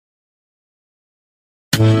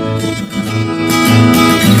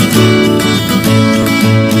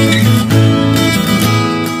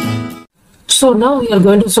So now we are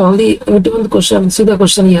going to solve the 81st question. See the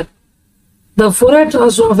question here. The Fourier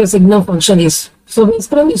transform of a signum function is. So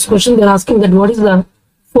basically this question they are asking that what is the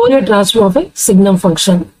Fourier transform of a signum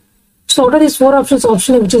function. So out of these four options,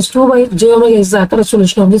 option A, which is 2 by j omega, is the correct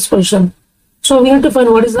solution of this question. So we need to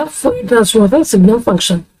find what is the Fourier transform of a signum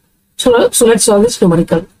function. So let's solve this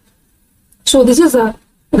numerical. So this is a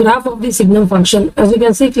graph of the signum function, as you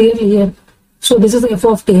can see clearly here. So this is f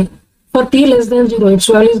of t. For t less than 0, its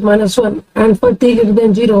value is -1, and for t greater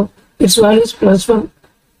than 0, its value is +1.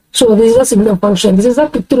 So this is a signum function. This is a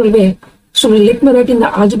pictorial way. So let me write in the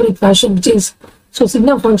algebraic fashion, which is, so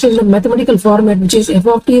signum function in the mathematical format, which is f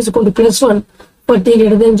of t is equal to +1 for t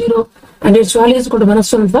greater than 0, and its value is equal to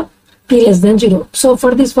 -1 for t less than 0. So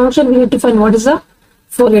for this function, we need to find what is the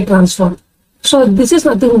Fourier transform. So this is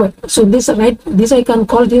nothing but, so this I can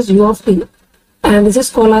call this u of t, and this is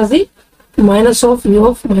called as the minus of u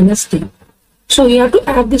of minus t. So you have to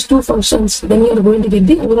add these two functions, then you are going to get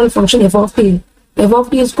the overall function f of t. F of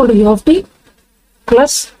t is equal to u of t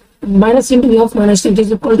plus minus into u of minus t, which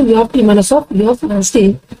is equal to u of t minus of u of minus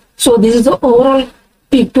t. So this is the overall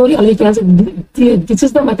pictorial, we can say this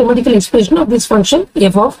is the mathematical expression of this function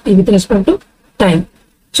f of t with respect to time.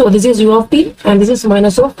 So this is u of t and this is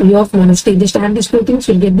minus of u of minus t. Just add these two things,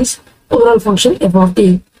 you'll get this overall function f of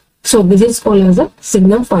t. So this is called as a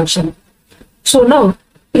signum function. So now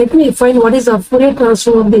let me find what is the Fourier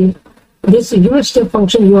transform of this unit step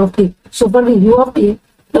function u of t. So for the u of t,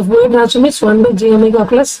 the Fourier transform is 1 by j omega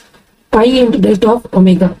plus pi into delta of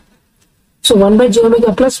omega. So 1 by j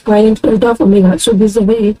omega plus pi into delta of omega. So this is a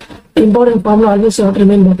very important formula, always you have to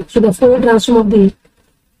remember. So the Fourier transform of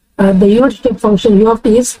the unit step function u of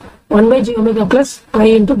t is 1 by j omega plus pi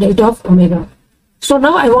into delta of omega. So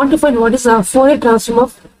now I want to find what is the Fourier transform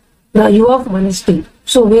of the u of minus t.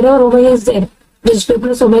 So wherever omega is there, just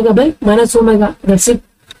replace omega by minus omega. That's it.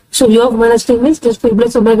 So u of minus t means just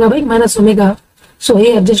replace omega by minus omega. So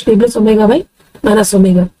here just replace omega by minus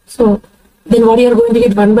omega. So then what you are going to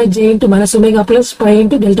get 1 by j into minus omega plus pi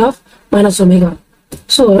into delta of minus omega.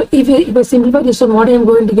 So if I simplify this one, what I am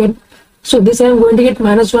going to get? So this I am going to get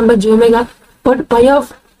minus 1 by j omega, but pi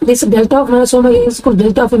of this delta of minus omega is equal to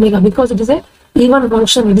delta of omega because it is a even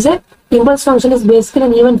function. It is a impulse function is basically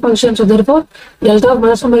an even function. So therefore delta of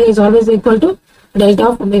minus omega is always equal to delta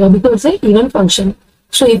of omega because it's a even function.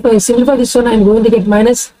 So if I simplify this one, I am going to get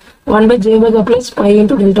minus 1 by j omega plus pi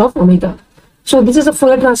into delta of omega. So this is a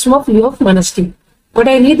Fourier transform of u of minus t. But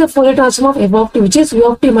I need the Fourier transform of f of t, which is u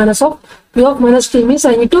of t minus of u of minus t, means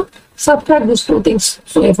I need to subtract these two things.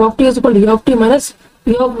 So f of t is equal to u of t minus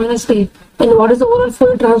u of minus t. And what is the overall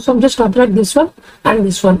Fourier transform? Just subtract this one and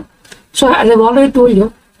this one. So as I have already told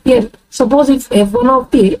you, here suppose if f1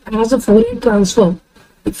 of t has a Fourier transform,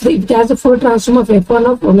 if it has a Fourier transform of f1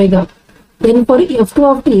 of omega, then for f2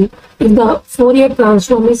 of t, if the Fourier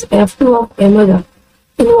transform is f2 of omega,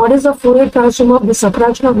 then what is the Fourier transform of the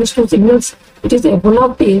subtraction of these two signals, which is f1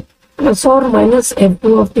 of t plus or minus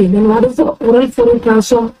f2 of t? Then what is the overall Fourier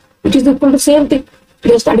transform, which is equal to same thing,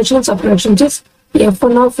 just addition and subtraction, which is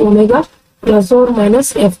f1 of omega plus or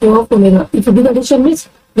minus f2 of omega. If you do the addition means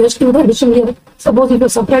just do the addition here. Suppose if you are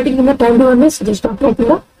subtracting in the time domain means just subtract in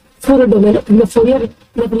the Fourier domain, in the Fourier in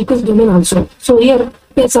the frequency domain also. So here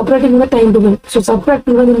we are subtracting in the time domain. So subtract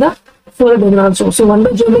even in the Fourier domain also. So 1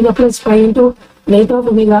 by j omega plus pi into delta of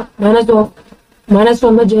omega minus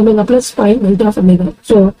 1 by j omega plus pi delta of omega.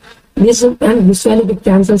 So this and this value get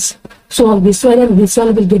cancels. So this value and this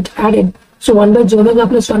value will get added. So 1 by j omega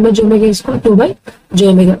plus 1 by j omega is equal to 2 by j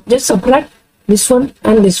omega. Just subtract this one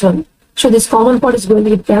and this one. So this common part is going to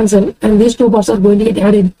get cancelled and these two parts are going to get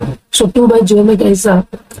added. So 2 by j omega is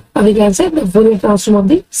we can say the Fourier transform of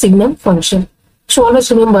the signum function. So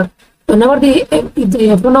always remember, whenever if the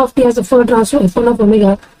f1 of t has a Fourier transform f1 of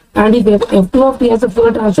omega, and if f2 of t has a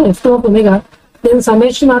Fourier transform f2 of omega, then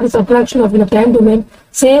summation or the subtraction of in the time domain,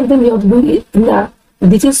 same thing we have to do in the,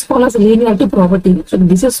 this is called as linearity property. So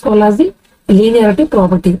this is called as the linearity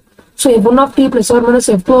property. So f1 of t plus or minus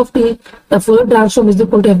f2 of t, the Fourier transform is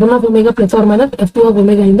equal to f1 of omega plus or minus f2 of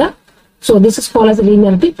omega in the, so this is called as a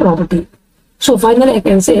linearity property. So finally I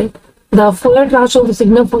can say the Fourier transform of the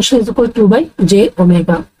signum function is equal to 2 by j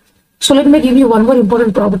omega. So let me give you one more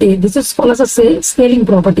important property. This is called as a scaling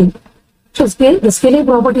property. So the scaling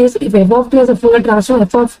property is if f of t has a Fourier transform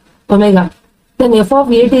f of omega, then f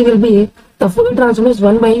of at will be the Fourier transform is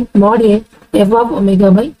 1 by mod a f of omega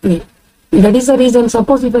by a. That is the reason,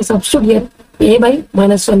 suppose if I substitute here a by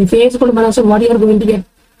minus 1, if a is equal to minus 1, what you are going to get?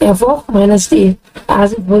 F of minus t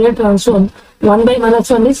as a Fourier transform 1 by minus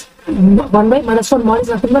 1 is 1 by minus 1 mod is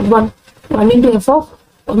nothing but 1 into f of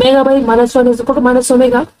omega by minus 1 is equal to minus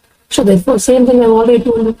omega. So therefore, same thing I've already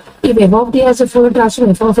told you. If f of t has a Fourier transform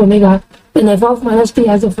f of omega, then f of minus t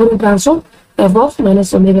has a Fourier transform f of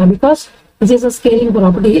minus omega, because this is a scaling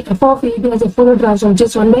property. F of a has a Fourier transform which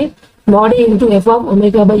is 1 by mod a into f of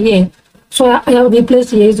omega by a. So I have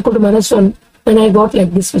replaced a is equal to minus 1 and I got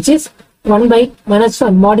like this, which is 1 by minus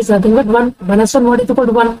 1. Mod is nothing but 1. Minus 1 mod is equal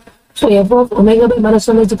to 1. So f of omega by minus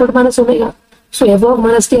 1 is equal to minus omega. So f of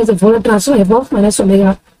minus t has a Fourier transform f of minus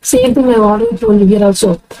omega. Same thing I have already told you here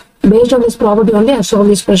also. Based on this property only I solve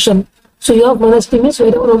this question. So u of minus t means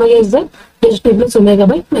wherever omega is there, just replace omega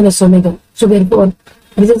by minus omega. So therefore,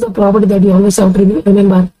 this is the property that you always have to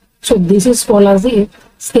remember. So this is called as the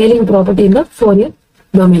scaling property in the Fourier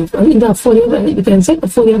domain. In the Fourier, you can say the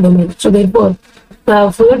Fourier domain. So therefore,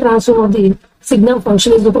 the Fourier transform of the signum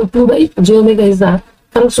function is equal to 2 by j omega is the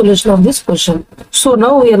correct solution of this question. So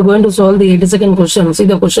now we are going to solve the second question. See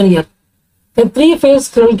the question here. A three-phase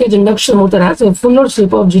squirrel cage induction motor has a full load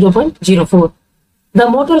slip of 0.04. The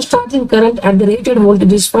motor starting current at the rated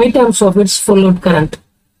voltage is 5 times of its full load current.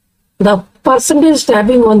 The percentage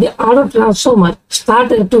tapping on the auto transformer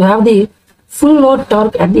started to have the full load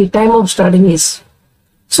torque at the time of starting is.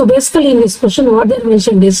 So basically in this question what they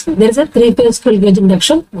mentioned is there is a three-phase squirrel cage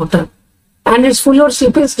induction motor and its full load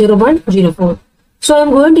slip is 0.04. So I am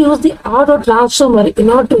going to use the auto transformer in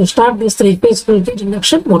order to start this three-phase squirrel cage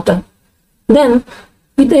induction motor. Then,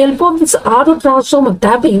 with the help of this auto transformer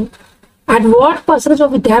tapping, at what percentage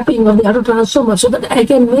of the tapping of the auto transformer so that I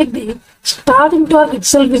can make the starting torque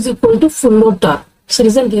itself is equal to full load torque. So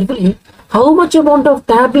listen carefully, how much amount of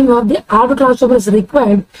tapping of the auto transformer is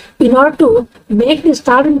required in order to make the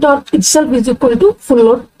starting torque itself is equal to full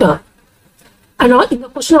load torque. And in the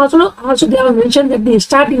question also they have mentioned that the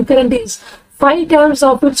starting current is 5 times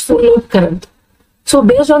of its full load current. So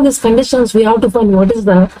based on these conditions, we have to find what is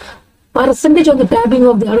the percentage of the tapping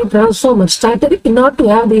of the auto transformer started in order to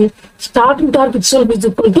have the starting torque itself is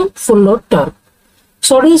equal to full load torque.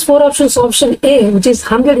 So these four options, option A, which is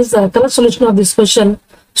 100, is the correct solution of this question.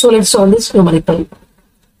 So let's solve this numerically.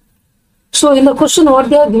 So in the question what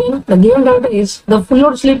they are given, the given data is the full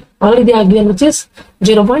load slip already they are given, which is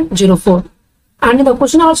 0.04. And in the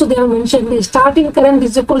question also they have mentioned the starting current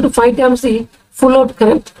is equal to 5 times the full load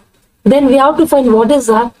current. Then we have to find what is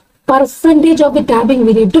the percentage of the tapping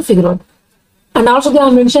we need to figure out. And also they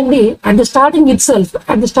have mentioned the at the starting itself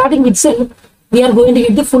we are going to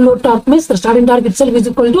get the full load torque, means the starting torque itself is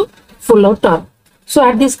equal to full load torque. So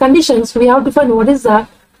at these conditions we have to find what is the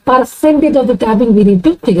percentage of the tapping we need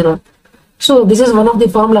to figure out. So this is one of the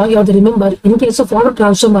formula you have to remember in case of auto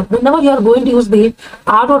transformer. Whenever you are going to use the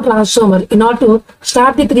auto transformer in order to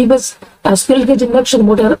start the three-phase squirrel cage induction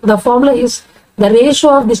motor, the formula is the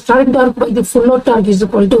ratio of the starting torque by the full load torque is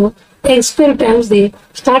equal to x square times the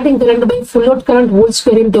starting current by full load current whole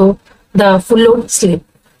square into the full load slip.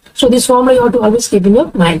 So this formula you have to always keep in your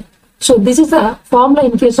mind. So this is the formula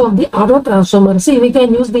in case of the auto transformer. See, we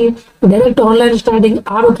can use the direct online starting,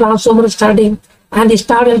 auto transformer starting, and the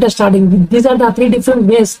star delta starting. These are the three different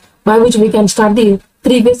ways by which we can start the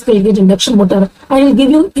three-phase squirrel cage induction motor. I will give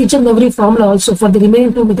you each and every formula also for the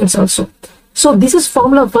remaining two methods also. So this is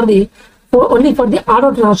formula for the only for the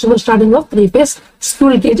auto transformer starting of three-phase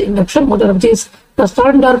squirrel cage induction motor, which is the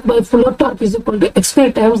starting torque by full load torque is equal to x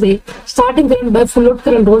square times the starting current by full load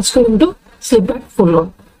current whole square into slip at full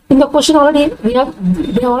load. In the question already they have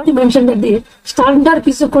already mentioned that the starting torque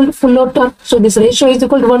is equal to full load torque. So this ratio is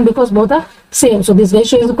equal to 1 because both are same. So this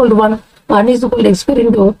ratio is equal to 1. 1 is equal to x square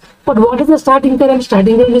into. But what is the starting current?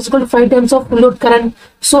 Starting current is equal to 5 times of full load current.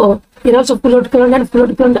 So here also full load current and full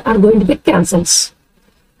load current are going to be cancels.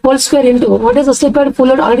 Whole square into what is the slip at full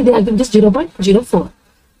load? Already they are given just 0.04.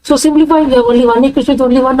 So simplifying, we have only one equation with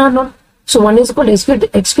only one unknown. So 1 is equal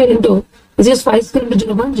to x square into, this is 5 square into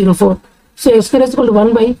 0.04. So x square is equal to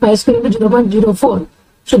 1 by 5 square into 0.04.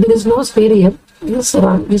 So there is no spare here. Yes,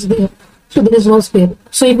 is there. So there is no spare.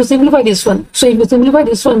 So if you simplify this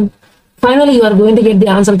one, finally you are going to get the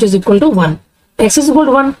answer which is equal to 1. X is equal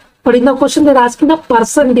to 1. But in the question they are asking the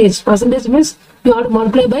percentage. Percentage means you have to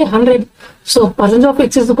multiply by 100. So percentage of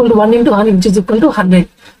x is equal to 1 into 100, which is equal to 100.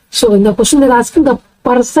 So in the question they are asking the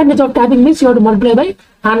percentage of tapping means you have to multiply by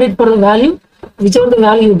 100 for the value, whichever the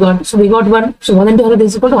value you got. So we got 1. So 1 into 100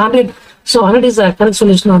 is equal to 100. So 100 is the correct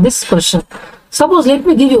solution of this question. Suppose let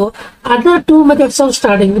me give you other two methods of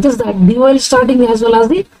starting, which is the DOL starting as well as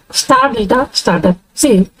the star delta starter.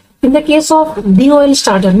 See, in the case of DOL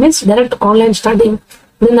starter means direct online starting,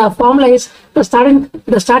 then the formula is the starting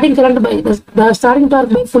current by the starting torque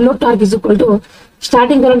by full load torque is equal to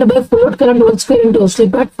starting current by full load current whole square into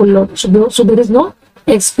slip at full load. So there is no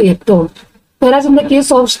x square term. Whereas in the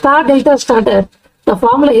case of star delta starter, the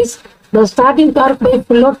formula is the starting torque by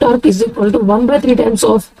full load torque is equal to 1 by 3 times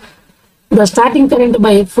of the starting current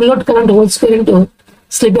by full load current whole square into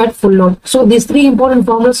slip at full load. So these three important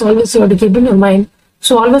formulas always you have to keep in your mind.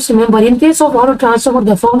 So always remember, in case of auto transformer,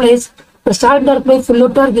 the formula is the starting torque by full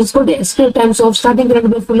load torque is equal to x times of starting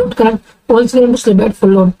current by full load current whole square into slip at full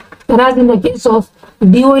load. Whereas in the case of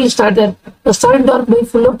DOL starter, the starting torque by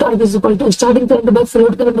full load torque is equal to starting current by full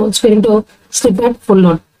load current whole square into slip at full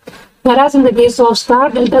load. Whereas in the case of star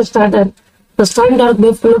delta starter, the starting torque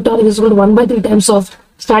by full load torque is equal to 1 by 3 times of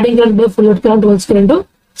starting current by full load current whole square into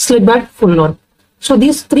slip at full load. So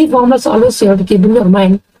these three formulas always you have to keep in your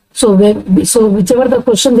mind. So whichever the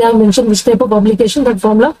question they have mentioned, which type of application, that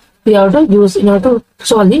formula we have to use in order to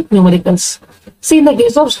solve the numericals. See, in the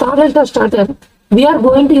case of star delta starter, we are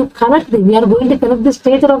going to connect the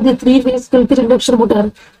stator of the three-phase filter induction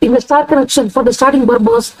motor in the star connection for the starting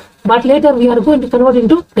purpose, but later we are going to convert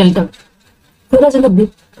into delta. Whereas in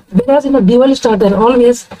the dual starter,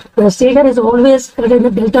 always the stator is always connected in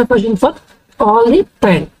the delta fashion for all the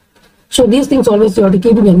time. So these things always you have to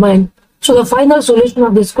keep in your mind. So the final solution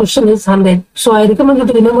of this question is 100. So I recommend you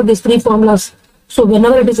to remember these three formulas. So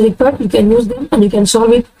whenever it is required, you can use them and you can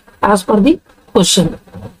solve it as per the question.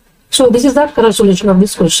 So this is the correct solution of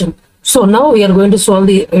this question. So now we are going to solve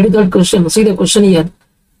the 83rd question. See the question here.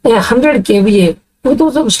 A 100 kVA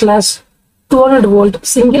 2000/200 volt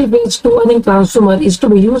single phase 2-winding transformer is to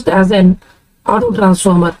be used as an auto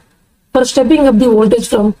transformer for stepping up the voltage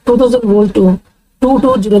from 2000 volt to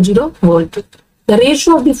 2200 volt. The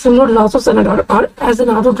ratio of the full load losses as an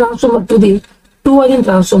auto transformer to the 2-winding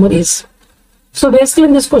transformer is. So basically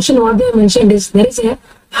in this question what they have mentioned is there is a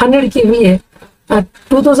 100 kVA at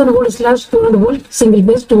 2000 volt/200 volt single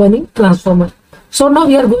phase 2-winding transformer. So now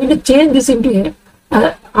we are going to change this into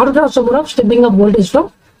a auto transformer of stepping up voltage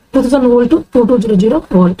from 2000 volt to 2200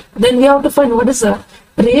 volt. Then we have to find what is the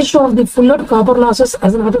ratio of the full load copper losses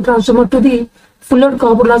as an auto transformer to the full load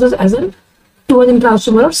copper losses as a 2-winding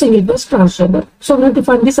transformer or single phase transformer. So we need to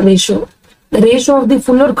find this ratio. The ratio of the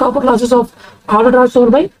full load copper losses of auto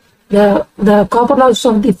transformer by the copper loss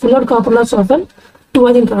of the full load copper loss of a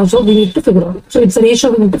 2-winding transformer we need to figure out. So it's a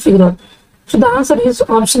ratio we need to figure out. So the answer is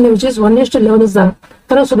option A, which is 1:11 is the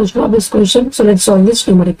correct solution of this question. So let's solve this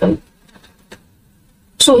numerical.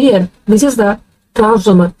 So here this is the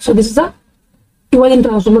transformer. So this is the 2-winding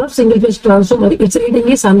transformer or single phase transformer. Its rating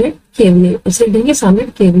is 100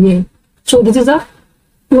 kVA. So this is a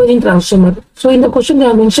 2-winding transformer. So in the question they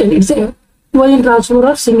have mentioned it's a 2-winding transformer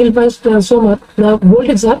or single phase transformer. The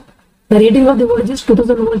voltage are the rating of the voltage is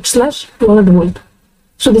 2000 volt/200 volt.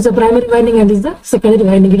 So this is a primary winding and this is the secondary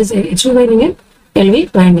winding. It is a HV winding and LV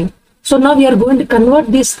winding. So now we are going to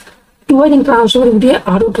convert this 2-winding transformer into an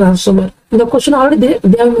auto transformer. In the question already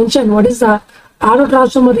they have mentioned what is the auto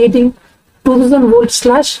transformer rating 2000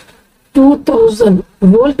 volt/2000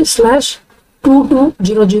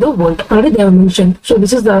 volt/2200 volt. Already they have mentioned. So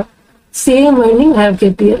this is the same winding I have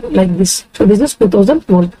kept here like this. So this is 2000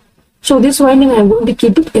 volt. So this winding I am going to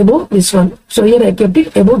keep it above this one. So here I kept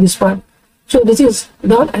it above this part. So this is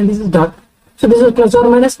dot and this is dot. So this is plus or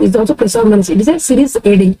minus, this is also plus or minus. It is a series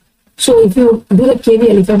AD. So if you do the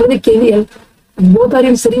KVL, if I do the KVL, both are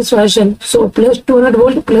in series fashion. So plus 200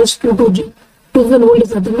 volt plus 2000 volt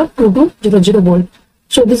is nothing but 2200 volt.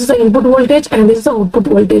 So this is the input voltage and this is the output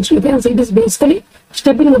voltage. You can see it is basically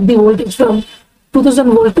stepping up the voltage from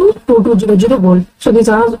 2000 volt to 2200 volt. So this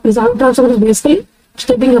auto transformer is basically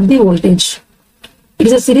stepping up the voltage. It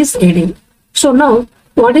is a series AD. So now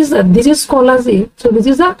what is that? This is called as a, so this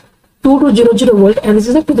is a 2200 volt and this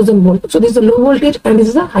is a 2000 volt. So this is the low voltage and this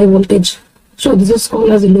is a high voltage. So this is called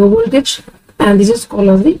as the low voltage and this is called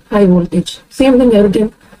as the high voltage. Same thing every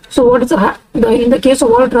time. So what is in the case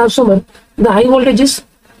of auto transformer, the high voltage is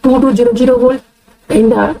 2200 volt. In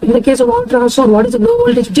the case of auto transformer, what is the low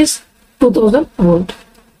voltage, which is 2000 volt.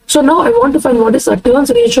 So now I want to find what is the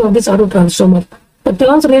turns ratio of this auto transformer. The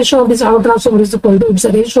turns ratio of this auto transformer is equal to, it's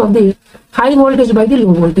a ratio of the high voltage by the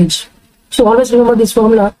low voltage. So always remember this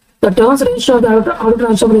formula. The turns ratio of the auto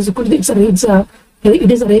transformer is equal to,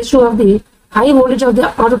 it is a ratio of the high voltage of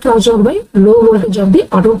the auto transformer by low voltage of the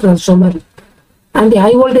auto transformer. And the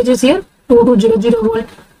high voltage is here 2200 volt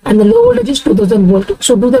and the low voltage is 2000 volt.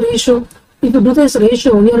 So do the ratio. If you do this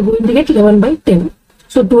ratio, we are going to get 11/10.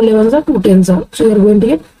 So 2 11s are 2 10s are. So you are going to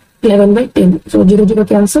get 11/10. So 0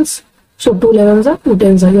 cancels. So 2 11s are 2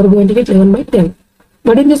 10s are. You are going to get 11/10.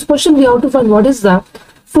 But in this question, we have to find what is the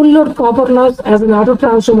full load copper loss as an auto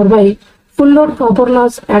transformer by full load copper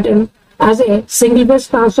loss as a single phase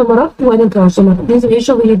transformer or 2-winding transformer. This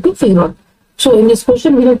ratio we need to figure out. So in this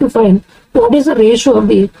question, we need to find what is the ratio of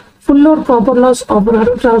the full load copper loss of an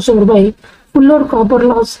auto transformer by full load copper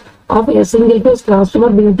loss of a single phase transformer,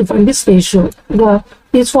 we need to find this ratio.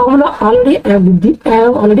 This formula already I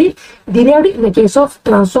have already derived in the case of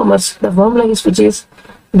transformers. The formula is, which is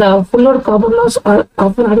the full load copper loss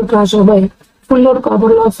of an auto transformer by full load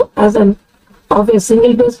copper loss of a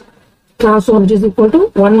single phase transformer, which is equal to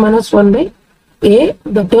 1 minus 1 by A,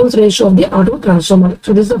 the turns ratio of the auto transformer.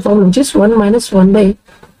 So this is the formula, which is 1 minus 1 by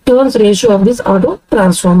turns ratio of this auto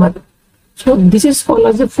transformer. So this is called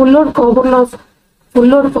as the full load copper loss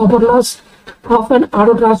of an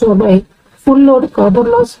auto transformer by full load copper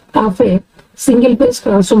loss of a single phase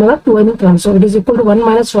transformer or two-winding transformer. It is equal to 1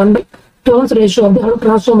 minus 1 by turns ratio of the auto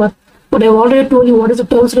transformer. But I have already told you what is the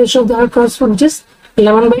turns ratio of the auto transformer, which is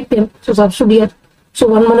 11 by 10. So substitute here. So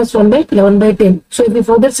 1 minus 1 by 11 by 10. So if we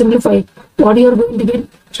further simplify, what you are going to get?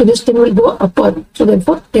 So this 10 will go upward. So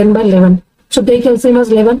therefore 10 by 11. So take LCM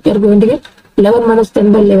as 11. You are going to get 11 minus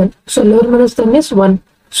 10 by 11. So 11 minus 10 is 1.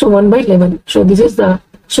 So 1 by 11. So this is the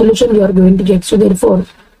solution you are going to get. So therefore,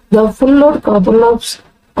 the full load copper loss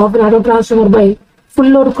of an auto transformer by full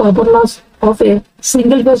load copper loss of a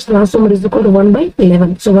single phase transformer is equal to 1 by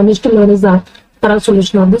 11. So 1:11 is the correct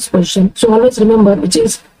solution of this question. So always remember, which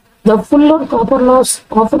is the full load copper loss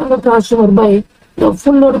of an auto transformer by the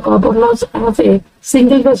full load copper loss of a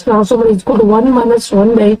single phase transformer is equal to 1 minus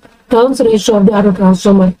 1 by turns ratio of the auto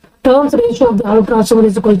transformer. Turns ratio of the auto transformer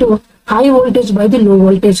is equal to high voltage by the low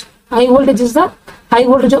voltage. High voltage is the high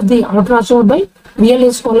voltage of the auto transformer by VL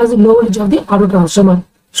is called as the low voltage of the auto transformer.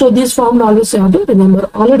 So this formula always you have to remember.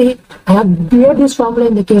 Already I have derived this formula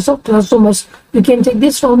in the case of transformers. You can check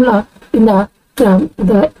this formula in the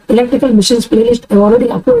electrical machines playlist. I have already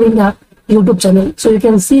uploaded in the YouTube channel. So you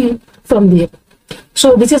can see from there.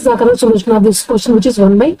 So this is the correct solution of this question, which is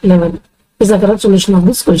 1 by 11. Is the correct solution of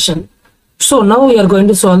this question. So now we are going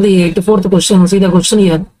to solve the 84th question. See the question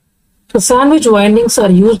here. The sandwich windings are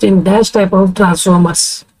used in dash type of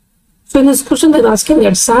transformers. So in this question they are asking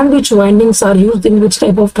that sandwich windings are used in which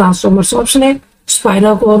type of transformers? Option A,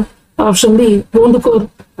 spiral core. Option B, wound core.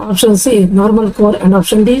 Option C, normal core. And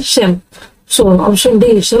option D, shell. So option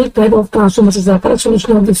D, shell type of transformers is the correct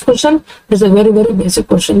solution of this question. It is a very basic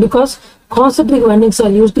question because concentric windings are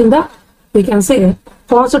used in the, we can say,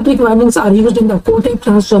 concentric windings are used in the core type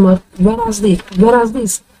transformer, whereas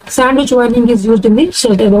this sandwich winding is used in the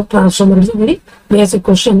shell type of transformer. It is a very basic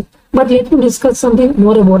question. But let me discuss something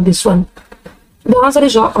more about this one. The answer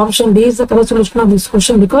is option D is the correct solution of this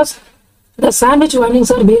question because the sandwich windings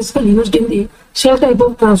are basically used in the shell type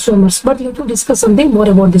of transformers. But let me discuss something more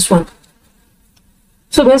about this one.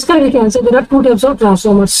 So basically we can say there are two types of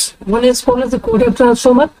transformers. One is called as the core type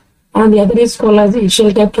transformer and the other is called as the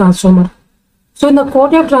shell type transformer. So in the core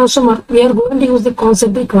type transformer, we are going to use the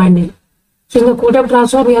concentric winding. So in the core type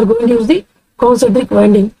transformer, we are going to use the concentric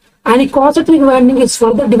winding. And the concentric winding is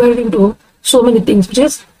further divided into so many things, which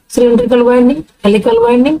is cylindrical winding, helical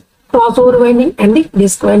winding, crossover winding, and the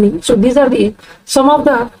disc winding. So these are the some of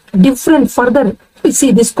the different further. We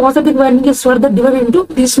see this concentric winding is further divided into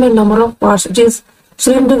this many number of parts, which is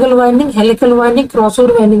cylindrical winding, helical winding,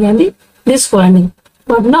 crossover winding, and the disc winding.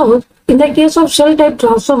 But now, in the case of shell type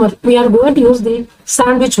transformer, we are going to use the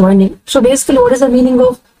sandwich winding. So basically, what is the meaning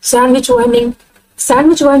of sandwich winding?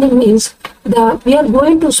 Sandwich winding means we are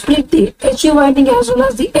going to split the HU winding as well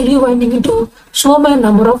as the LU winding into so many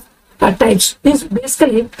number of types. This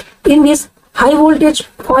basically in this high voltage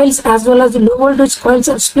coils as well as the low voltage coils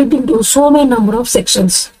are split into so many number of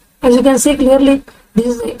sections. As you can see clearly, this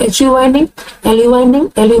is the HU winding, LU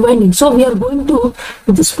winding, LU winding. So we are going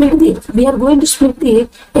to split the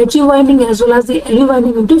HU winding as well as the LU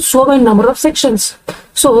winding into so many number of sections.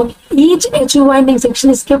 So each HU winding section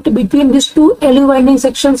is kept between these two LU winding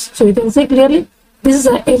sections. So you can see clearly, this is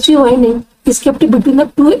a HU winding is kept between the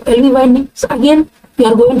two LU windings. So again, we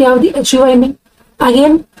are going to have the HU winding.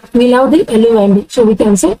 Again, we will have the LU winding. So we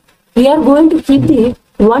can say we are going to keep the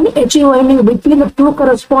one HU winding between the two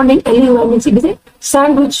corresponding LU windings. It is a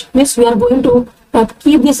sandwich, means we are going to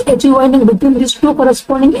keep this HU winding between these two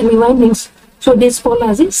corresponding LU windings. So this is called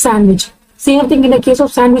as a sandwich. Same thing in the case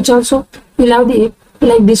of sandwich also. We will have the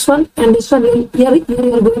like this one and this one. Here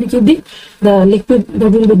you are going to keep the liquid that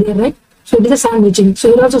will be there, right? So it is a sandwiching.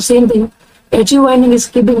 So here also same thing. HU winding is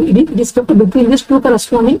kept between these two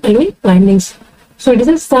corresponding LU windings. So it is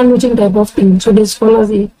a sandwiching type of thing. So this is called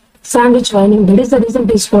as a sandwich winding. That is the reason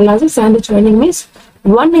it is called as a sandwich winding, means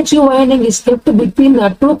one HU winding is kept between the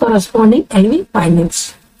two corresponding LV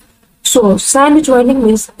windings. So sandwich winding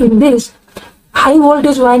means in this high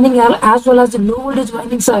voltage winding as well as the low voltage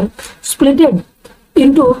windings are splitted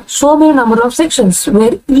into so many number of sections,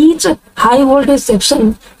 where each high voltage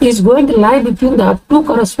section is going to lie between the two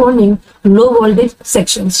corresponding low voltage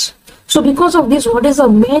sections. So because of this, what is the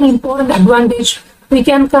main important advantage? We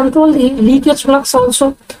can control the leakage flux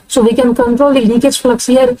also. So we can control the leakage flux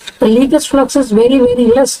here. The leakage flux is very, very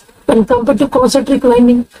less when compared to concentric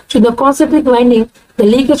winding. So in the concentric winding, the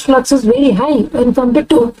leakage flux is very high when compared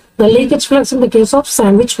to the leakage flux in the case of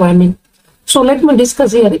sandwich winding. So let me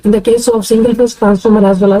discuss here in the case of single phase transformer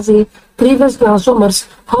as well as the three phase transformers,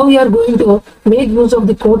 how we are going to make use of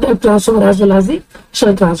the core type transformer as well as the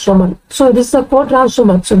shell transformer. So this is a core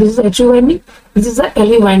transformer. So this is the HV winding, this is the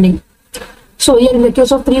LV winding. So here in the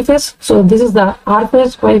case of three phase, so this is the R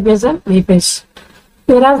phase, Y phase and V phase.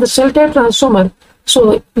 Whereas the shell type transformer,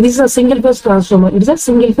 so this is a single phase transformer. It is a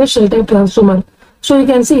single phase shell type transformer. So you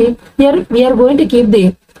can see here we are going to keep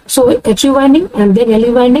the HV winding and then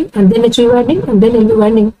LV winding and then HV winding and then LV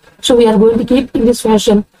winding. So we are going to keep in this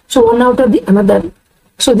fashion. So one after the another.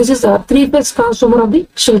 So this is a three phase transformer of the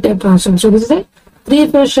shell type transformer. So this is a three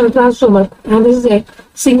phase shell transformer and this is a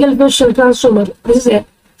single phase shell transformer. This is a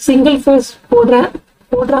single phase core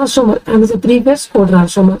transformer and this is a three phase core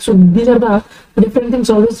transformer. So these are the different things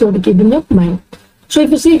always you have to keep in your mind. So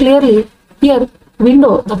if you see clearly here,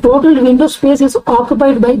 window, the total window space is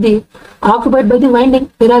occupied by the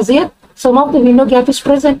winding, whereas here some of the window gap is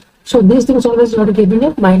present. So these things always you have to keep in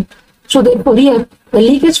your mind. So therefore here the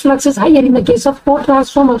leakage flux is higher in the case of core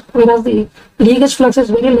transformer, whereas the leakage flux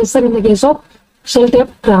is very lesser in the case of shell type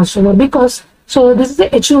transformer, because so this is the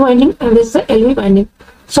HV winding and this is the LV winding.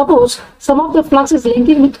 Suppose some of the flux is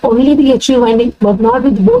linking with only the HV winding but not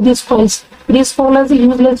with both these coils. It is called as the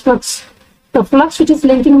useless flux. The flux which is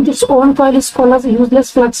linking with its own coil is called as a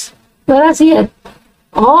useless flux. Whereas here,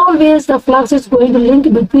 always the flux is going to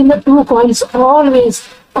link between the two coils. Always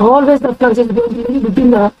the flux is going to link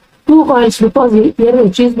between the two coils, because here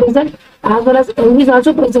H is present as well as LV is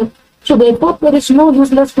also present. So therefore, there is no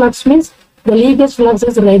useless flux, means the leakage flux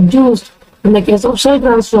is reduced in the case of shell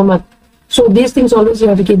transformer. So these things always you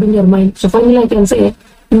have to keep in your mind. So finally I can say,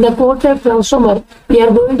 in the core type transformer, we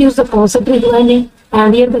are going to use the concentric winding,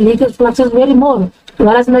 and here the leakage flux is very more.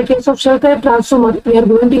 Whereas in the case of shell type transformer, we are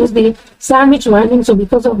going to use the sandwich winding. So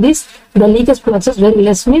because of this, the leakage flux is very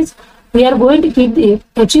less, means we are going to keep the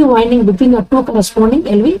HV winding between the two corresponding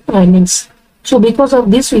LV windings. So because of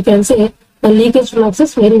this, we can say the leakage flux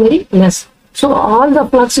is very, very less. So all the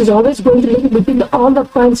flux is always going to link between all the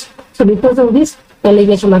coils. So because of this, the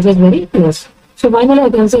leakage flux is very less. So finally I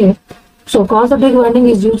can say, so concentric winding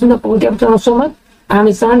is used in the core type transformer and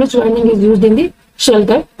the sandwich winding is used in the shell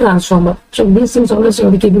type transformer. So these things always you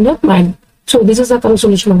have to keep in your mind. So this is the correct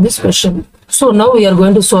solution of this question. So now we are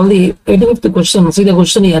going to solve the 85th question. See the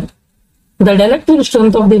question here. The dielectric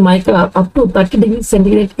strength of the mica up to 30 degrees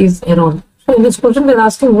centigrade is around. So in this question we are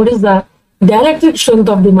asking what is the dielectric strength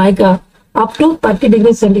of the mica up to 30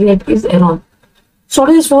 degrees centigrade is around. So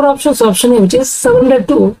what is four options? Option A, which is 700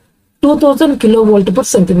 to 2000 kilovolt per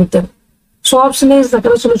centimeter. So option A is the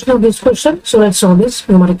correct solution of this question. So let's solve this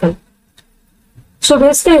numerical. So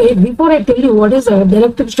basically, before I tell you what is the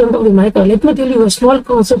dielectric strength of the mica, let me tell you a small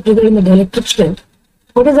concept regarding the dielectric strength.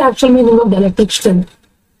 What is the actual meaning of dielectric strength?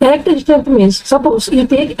 Dielectric strength means, suppose you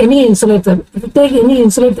take any insulator. If you take any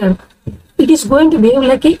insulator, it is going to behave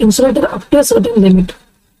like an insulator up to a certain limit.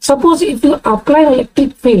 Suppose if you apply an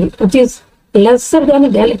electric field which is lesser than the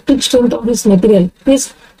dielectric strength of this material,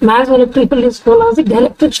 this mass electric field is called as the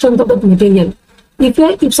dielectric strength of that material.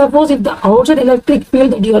 If suppose the outside electric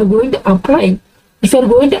field that you are going to apply, if you are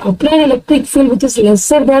going to apply an electric field which is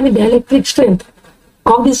lesser than the dielectric strength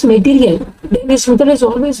of this material, then this material is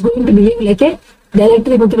always going to behave like a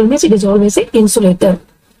dielectric material, means it is always an insulator.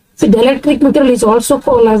 So dielectric material is also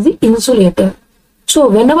called as the insulator. So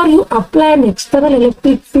whenever you apply an external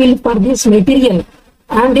electric field for this material,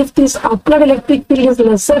 and if this applied electric field is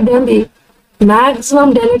lesser than the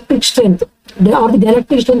maximum dielectric strength or the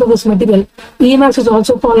dielectric strength of this material, Emax is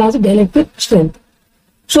also called as dielectric strength.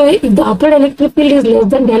 So if the applied electric field is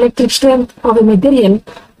less than dielectric strength of a material,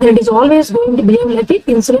 then it is always going to behave like an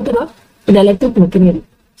insulator of dielectric material.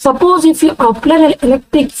 Suppose if you apply an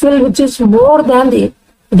electric field which is more than the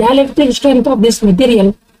dielectric strength of this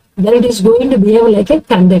material, then it is going to behave like a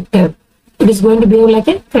conductor. It is going to behave like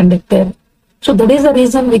a conductor. So that is the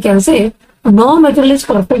reason we can say no material is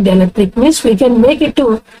perfect dielectric, means we can make it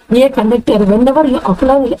to be a conductor whenever you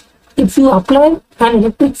apply, if you apply an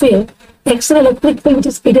electric field, external electric field which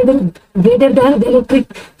is greater than the electric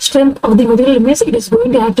strength of the material, means it is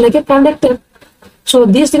going to act like a conductor. So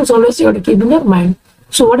these things always you have to keep in your mind.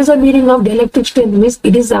 So what is the meaning of dielectric strength? Means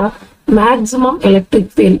it is a maximum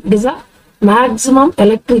electric field. It is a maximum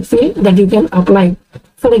electric field that you can apply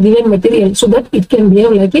for a given material so that it can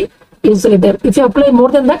behave like a insulator. If you apply more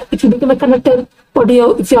than that, it will become a conductor. But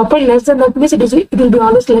if you apply less than that, means it will be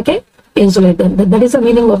always like a insulator. That is the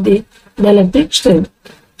meaning of the dielectric strength.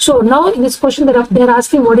 So now in this question they are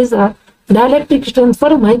asking what is the dielectric strength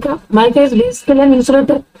for mica. Mica is basically an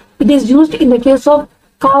insulator. It is used in the case of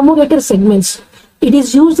commutator segments. It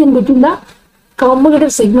is used in between the commutator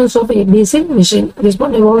segments of a DC machine. This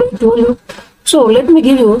one I already told you. So let me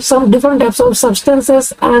give you some different types of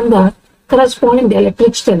substances and the corresponding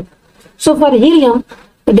dielectric strength. So for helium,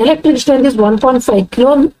 the dielectric strength is 1.5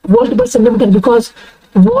 kilovolt per centimeter, because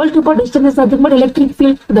volt per distance is nothing but electric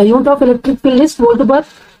field. The unit of electric field is volt per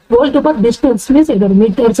distance, means either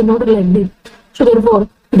meter, centimeter, like this. So therefore,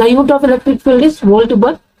 the unit of electric field is volt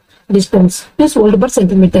per distance, is volt per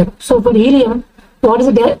centimeter. So for helium, what is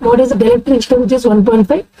the dielectric strength, which is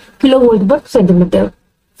 1.5 kilovolt per centimeter.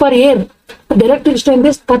 For air, the dielectric strength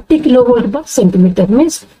is 30 kilovolt per centimeter.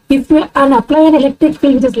 Means if you apply an electric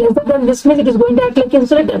field which is lesser than this, means it is going to act like an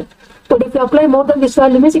insulator. But if you apply more than this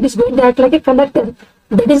value, means it is going to act like a conductor.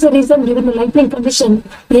 That is the reason during the lightning condition,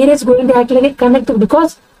 air is going to act like a conductor,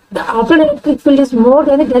 because the applied electric field is more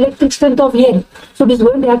than the dielectric strength of air. So it is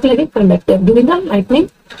going to act like a conductor during the lightning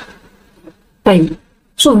time.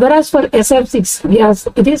 So whereas for SF6 gas,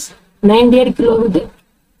 it is 98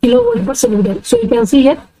 kilovolt per centimeter. So you can see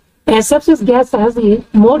here, SF6 gas has a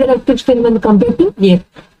more electric strength when compared to air.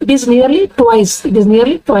 It is nearly twice. You can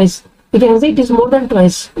see it is more than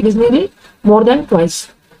twice. It is nearly more than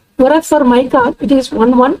twice. Whereas for mica, it is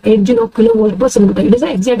 1180 kilovolt per centimeter. It is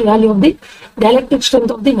the exact value of the dielectric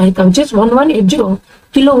strength of the mica, which is 1180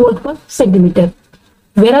 kilovolt per centimeter.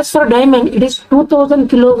 Whereas for diamond, it is 2000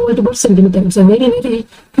 kilovolt per centimeter. It's a very, very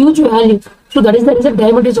huge value. So that is the reason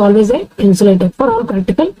diamond is always an insulator for all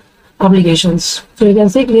practical applications. So you can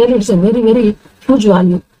see clearly it's a very, very huge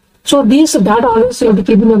value. So these data always you have to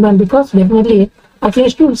keep in your mind, because definitely at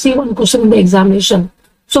least you will see one question in the examination.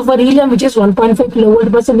 So for helium, which is 1.5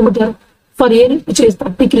 kilovolt per centimeter, for air, which is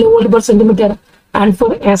 30 kilovolt per centimeter, and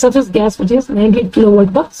for SF6 gas, which is 98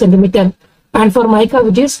 kilovolt per centimeter, and for mica,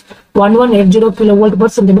 which is 1180 kilovolt per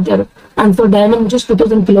centimeter, and for diamond, which is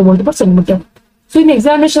 2000 kilovolt per centimeter. So in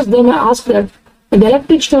examinations, they may ask that the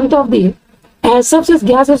dielectric strength of the SF6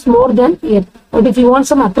 gas is more than air. But if you want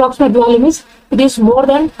some approximate value, means it is more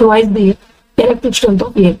than twice the dielectric strength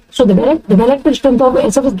of air. So the dielectric strength of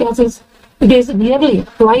SF6 gas is nearly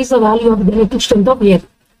twice the value of the dielectric strength of air.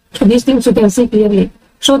 So these things you can see clearly.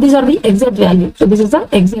 So these are the exact value. So this is the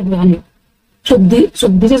exact value. So this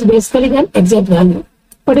is basically the exact value.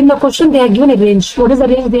 But in the question they are given a range. What is the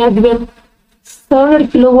range they are given?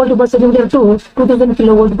 700 kilovolt per centimeter to 2000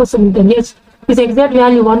 kilovolt per centimeter. Yes, this exact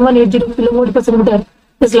value 1180 kilovolt per centimeter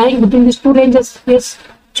is lying between these two ranges. Yes,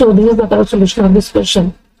 so this is the correct solution of this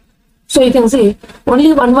question. So you can see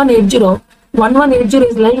only 1180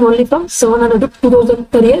 is lying only from 700 to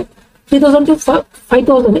 2000 per year, 3000 to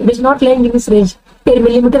 5000. It is not lying in this range, per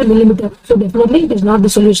millimeter. So definitely it is not the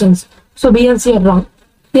solutions. So B and C are wrong.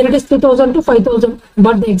 Here it is 3000 to 5000,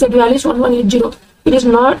 but the exact value is 1180. It is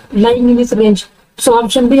not lying in this range. So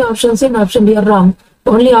option B, option C, and option D are wrong.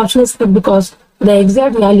 Only option is correct, because the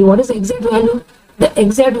exact value, what is the exact value? The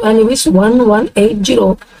exact value is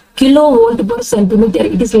 1180 kilovolt per centimeter.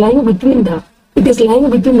 It is lying between the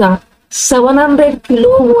 700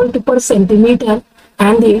 kilovolt per centimeter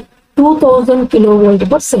and the 2000 kilovolt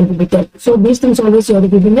per centimeter. So these things always you have to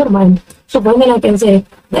keep in your mind. So finally I can say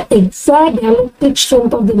the exact dielectric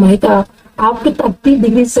strength of the mica up to 30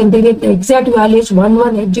 degrees centigrade, the exact value is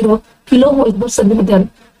 1180 kilovolt per centimeter.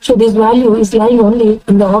 So this value is lying only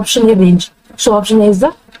in the option A range. So option A is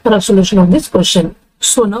the correct solution of this question.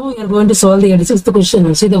 So now we are going to solve the 86th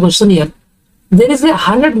question. See the question here. There is a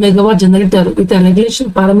 100 megawatt generator with a regulation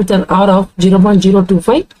parameter R of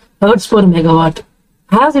 0.025 Hertz per megawatt.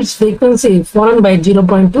 Has its frequency fallen by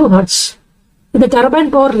 0.2 Hertz. The turbine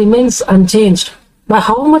power remains unchanged. By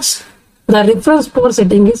how much the reference power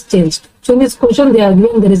setting is changed? So in this question they are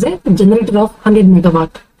given there is a generator of 100 megawatt.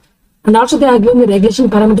 And also they are given the regulation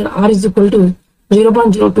parameter R is equal to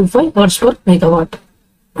 0.025 Hertz per megawatt.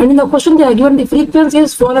 And in the question they are given the frequency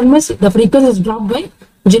is fallen, means the frequency is dropped by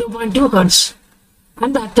 0.2 Hertz.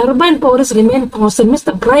 And the turbine power is remain constant, means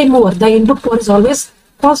the prime mover, the input power is always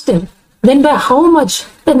constant. Then by how much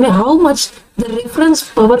the reference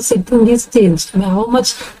power setting is changed? By how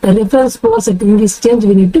much the reference power setting is changed,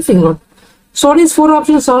 we need to figure out. So these four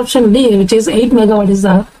options, option D, which is 8 megawatt, is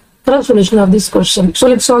the correct solution of this question. So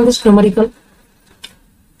let's solve this numerical.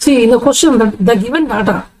 See in the question the given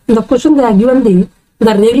data, in the question they are given the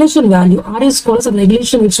regulation value. R is called as a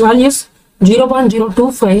regulation, which value is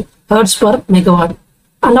 0.025 Hertz per megawatt.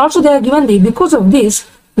 And also they are given the, because of this,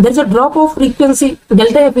 there is a drop of frequency,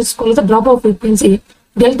 delta F is called as a drop of frequency,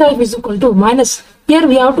 delta F is equal to minus. Here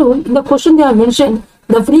we have to, in the question they have mentioned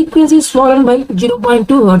the frequency is fallen by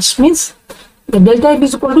 0.2 hertz, means the delta f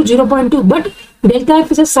is equal to 0.2, but delta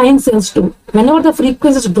f is a sign sensitive. Whenever the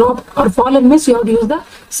frequency is dropped or fallen means you have to use the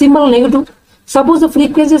symbol negative. Suppose the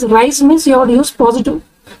frequency is rise means you have to use positive.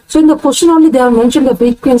 So in the question only they have mentioned the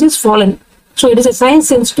frequency is fallen. So it is a sign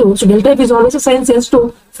sensitive. So delta f is always a sign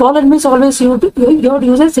sensitive. Fallen means always you have to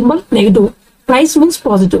use a symbol negative. Rise means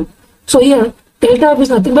positive. So here delta f is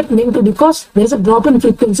nothing but negative because there is a drop in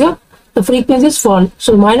frequency or the frequency is fall.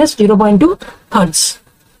 So minus 0.2 hertz.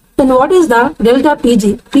 Then what is the delta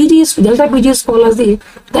PG? Delta PG is called as the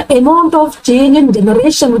amount of change in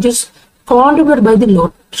generation which is contributed by the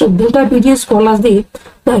load. So delta PG is called as the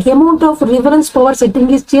amount of reference power setting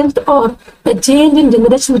is changed or the change in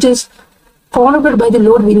generation which is contributed by the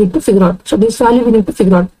load we need to figure out. So this value we need to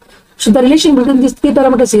figure out. So the relation between these three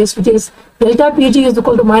parameters is which is delta PG is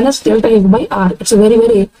equal to minus delta F by R. It's a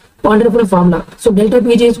very wonderful formula. So delta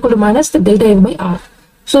PG is equal to minus the delta F by R.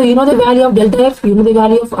 So you know the value of delta F, you know the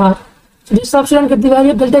value of R. So just substitute and get the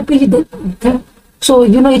value of delta PG. So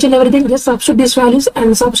you know each and everything, just substitute these values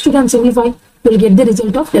and substitute and simplify, you will get the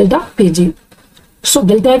result of delta PG. So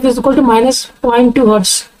delta F is equal to minus 0.2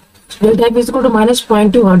 hertz. So delta F is equal to minus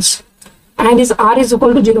 0.2 hertz. And this R is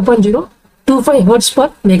equal to 0.025 hertz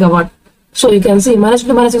per megawatt. So you can see minus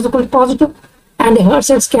to minus is equal to positive and the hertz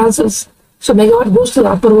gets cancels. So megawatt goes to the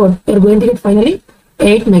upward. You are going to get finally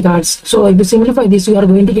 8 megahertz. So if you simplify this, you are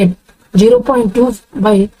going to get 0.2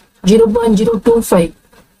 by 0.025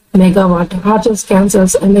 megawatt. Hertz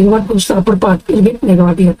cancels and megawatt goes to the upper part. You will get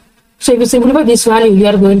megawatt here. So if you simplify this value, you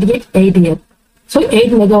are going to get 8 here. So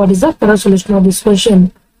 8 megawatt is the correct solution of this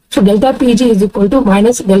question. So delta PG is equal to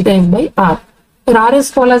minus delta F by R. Where R is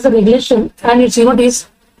called as the regulation and its unit is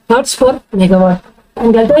hertz per megawatt.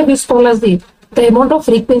 And delta F is called as the amount of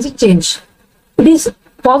frequency change. It is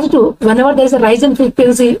positive whenever there is a rise in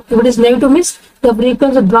frequency. If it is negative means the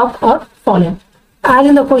frequency drop or fallen. As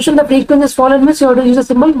in the question the frequency is fallen means you have to use a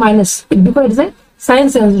symbol minus because it is a sign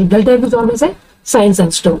sensitive. Delta F is always a sign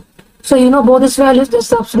sensitive. So you know both these values, just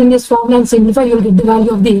substituting this formula and simplify, you will get the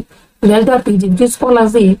value of the delta PG, which is called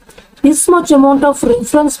as the this much amount of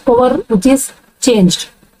reference power which is changed.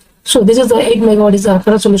 So this is the 8 megawatt is the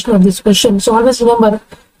correct solution of this question. So always remember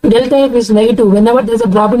delta F is negative whenever there is a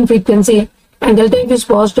drop in frequency and delta F is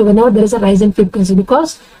positive whenever there is a rise in frequency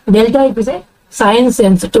because delta F is a sign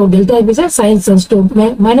sensitive. Delta F is a sign sensitive.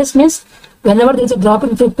 Minus means whenever there is a drop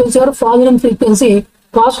in frequency or fall in frequency.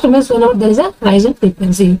 Positive means whenever there is a rise in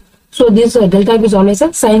frequency. So this delta F is always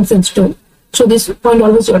a sign sensitive. So this point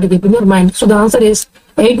always you have to keep in your mind. So the answer is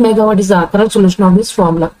 8 megawatt is the correct solution of this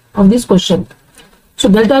formula of this question. So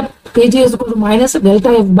delta PG is equal to minus delta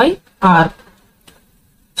F by R.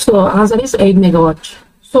 So answer is 8 megawatt.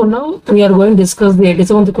 So now we are going to discuss the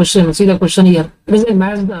 87th question. See the question here. It is a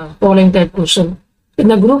match the following type question. In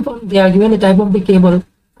the group 1 they are given the type of the cable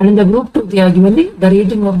and in the group 2 they are given the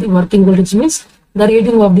rating of the working voltage, means the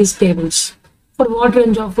rating of these cables. For what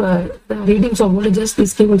range of the ratings of voltages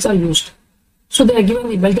these cables are used. So they are given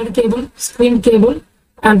the belted cable, screened cable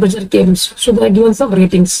and pressure cables. So they are given some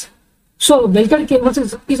ratings. So belted cables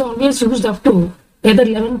is always used up to either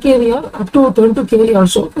 11 kV or up to 22 kV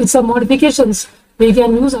also. With some modifications we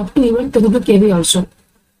can use up to even 22 kV also.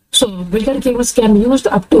 So belted cables can be used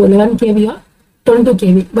up to 11 kV or 22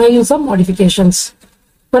 kV by using some modifications.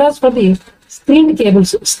 Whereas for the screened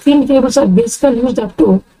cables are basically used up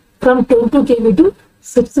to from 22 kV to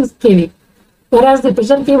 66 kV. Whereas the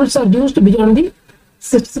pressure cables are used beyond the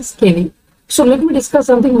 66 kV. So let me discuss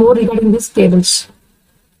something more regarding these cables.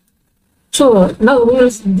 So now we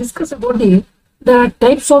will discuss about the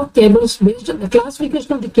types of cables based on the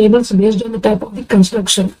classification of the cables based on the type of the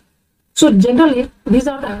construction. So generally these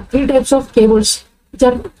are the 3 types of cables which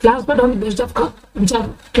are classified on the based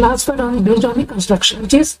on the construction.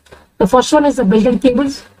 Which is the first one is the belted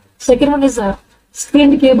cables, second one is the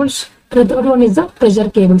screened cables, and the third one is the pressure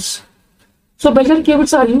cables. So belted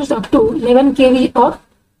cables are used up to 11 kV or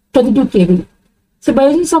 22 kV. So by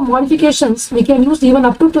using some modifications, we can use even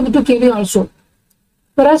up to 22 kV also.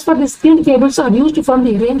 Whereas for the screened cables are used from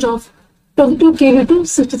the range of 22 kV to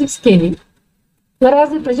 66 kV. Whereas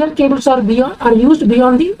the pressure cables are used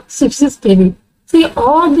beyond the 66 kV. See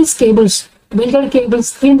all these cables, belted cables,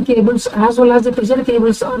 screened cables as well as the pressure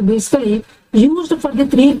cables are basically used for the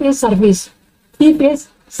three-phase service.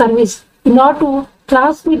 In order to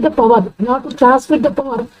transmit the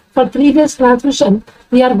power, for three-phase transmission,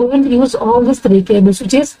 we are going to use all these 3 cables,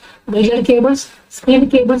 which is belted cables,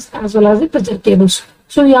 screened cables as well as the pressure cables.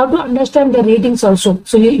 So you have to understand the ratings also.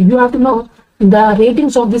 So you have to know the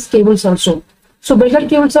ratings of these cables also. So belted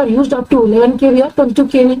cables are used up to 11 kV or 22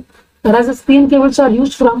 kV, whereas the screened cables are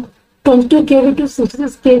used from 22 kV to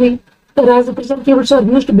 66 kV, whereas the pressure cables are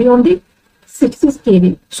used beyond the 66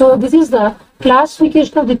 kV. So this is the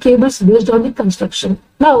classification of the cables based on the construction.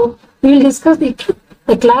 Now we will discuss the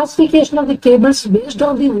classification of the cables based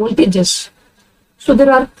on the voltages. So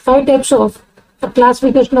there are 5 types of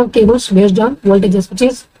classification of cables based on voltages, which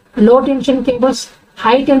is low tension cables,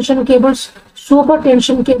 high tension cables, super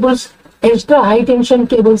tension cables, extra high tension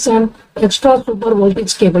cables, and extra super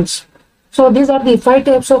voltage cables. So these are the 5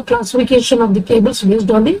 types of classification of the cables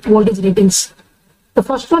based on the voltage ratings. The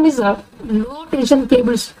first one is low tension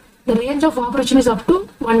cables. The range of operation is up to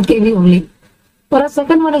 1 kV only. Whereas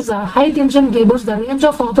second one is high tension cables. The range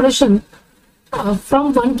of operation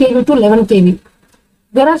from 1 kV to 11 kV.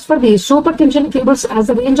 Whereas for the super tension cables has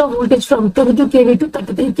a range of voltage from 22 kV to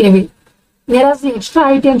 33 kV. Whereas the extra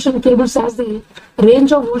high tension cables has the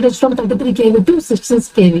range of voltage from 33 kV to 66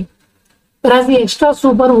 kV. Whereas the extra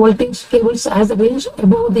super voltage cables has a range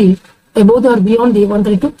above or beyond the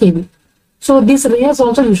 132 kV. So these ranges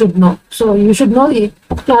also you should know. So you should know the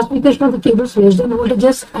classification of the cables based on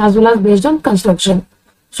voltages as well as based on construction.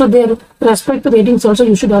 So their respective ratings also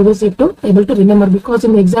you should always able to remember, because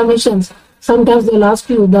in the examinations sometimes they'll ask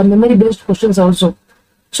you the memory based questions also.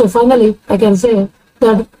 So finally I can say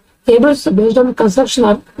that cables based on construction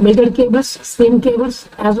are belted cables, stream cables,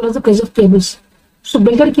 as well as the pressure cables. So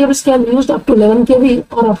belted cables can be used up to 11 kV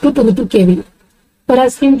or up to 22 kV.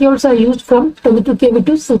 Whereas stream cables are used from 22 kV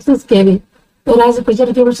to 66 kV. Whereas the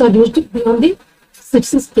pressure cables are used beyond the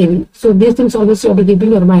 66 kV. So these things always you have to keep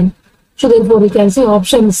in your mind. So therefore we can say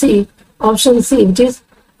option C, which is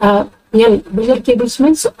L. Belted cables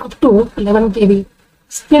means up to 11 kV.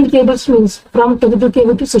 Stream cables means from 22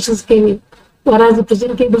 kV to 66 kV. Whereas the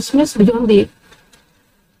pressure cables means beyond the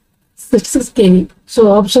 66 kV.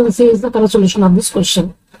 So option C is the correct solution of this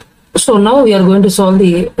question. So now we are going to solve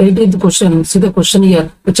the 18th question. See the question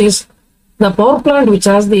here, which is the power plant which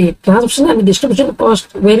has the transmission and the distribution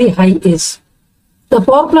cost very high is. The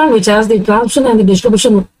power plant which has the transmission and the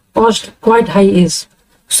distribution cost quite high is.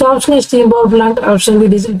 So option A steam power plant, option B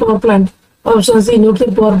diesel power plant, option C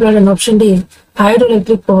nuclear power plant, and option D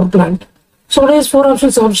hydroelectric power plant. So there is 4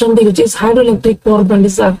 options. Option D, which is hydroelectric power plant,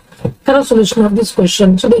 is the correct solution of this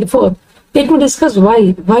question. So therefore let me discuss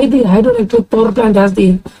why the hydroelectric power plant has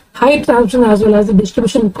the high transmission as well as the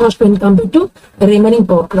distribution cost when compared to the remaining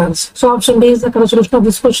power plants. So option D is the correct solution of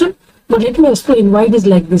this question, but let me explain why it is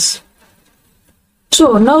like this.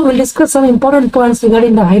 So now we'll discuss some important points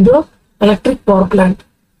regarding the hydroelectric power plant.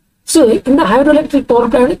 So in the hydroelectric power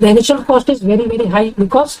plant, the initial cost is very, very high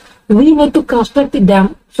because we need to construct the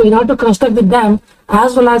dam. So in order to construct the dam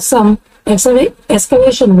as well as some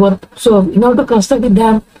excavation work. So in order to construct the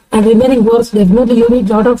dam and remaining works, definitely you need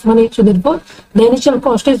a lot of money. So therefore the initial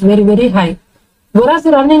cost is very, very high. Whereas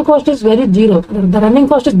the running cost is very zero. The running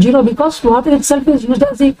cost is zero because water itself is used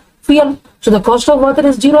as a fuel. So the cost of water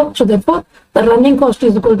is zero. So therefore the running cost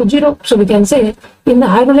is equal to zero. So we can say in the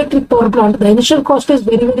hydroelectric power plant, the initial cost is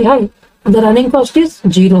very, very high. The running cost is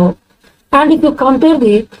zero. And if you compare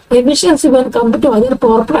the efficiency when compared to other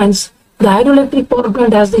power plants, the hydroelectric power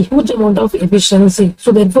plant has a huge amount of efficiency.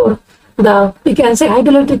 So therefore we can say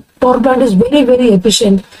hydroelectric power plant is very, very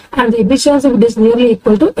efficient, and the efficiency is nearly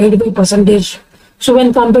equal to 85%. So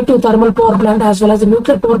when compared to thermal power plant as well as the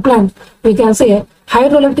nuclear power plant, we can say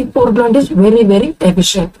hydroelectric power plant is very, very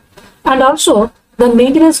efficient. And also the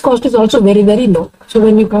maintenance cost is also very, very low. So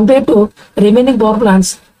when you compare to remaining power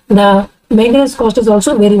plants, the maintenance cost is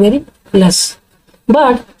also very, very less.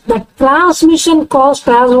 But the transmission cost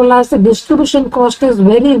as well as the distribution cost is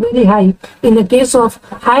very, very high in the case of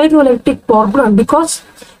hydroelectric power plant, because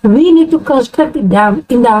we need to construct the dam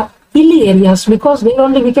in the hilly areas, because there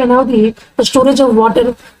only we can have the storage of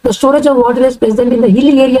water. The storage of water is present in the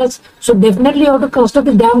hilly areas. So definitely you have to construct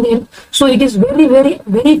the dam there. So it is very, very,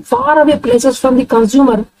 very far away places from the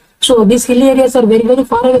consumer. So these hilly areas are very, very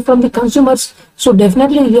far away from the consumers. So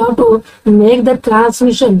definitely you have to make the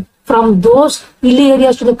transmission from those hilly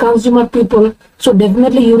areas to the consumer people. So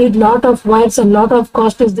definitely you need lot of wires and lot of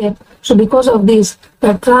cost is there. So because of this,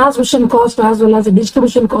 the transmission cost as well as the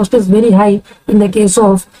distribution cost is very high in the case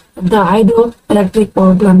of the hydroelectric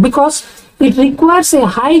power plant, because it requires a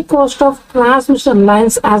high cost of transmission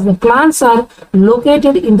lines as the plants are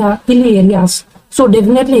located in the hilly areas. So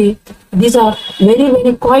definitely these are very,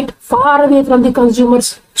 very quite far away from the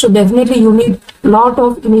consumers. So definitely you need lot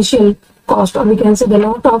of initial cost, or we can say the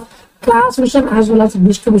lot of transmission as well as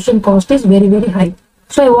distribution cost is very, very high.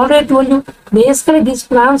 So I already told you, basically these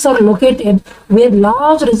plants are located where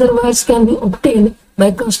large reservoirs can be obtained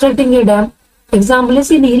by constructing a dam. Example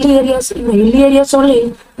is in hilly areas. In the hilly areas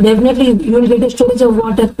only, definitely you will get a storage of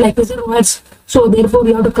water like reservoirs. So therefore,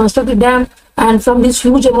 we have to construct the dam, and from this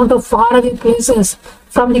huge amount of faraway places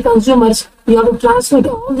from the consumers, we have to transmit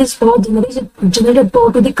all this power generated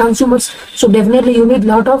power to the consumers. So definitely, you need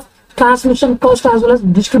lot of transmission cost as well as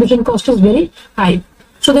distribution cost is very high.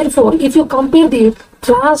 So therefore, if you compare the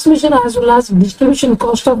transmission as well as distribution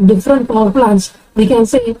cost of different power plants, we can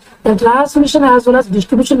say the transmission as well as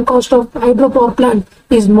distribution cost of hydropower plant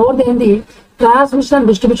is more than the transmission and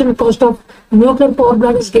distribution cost of nuclear power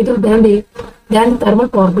plant is greater than the thermal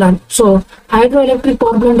power plant. So hydroelectric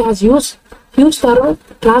power plant has huge thermal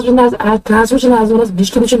transmission as well as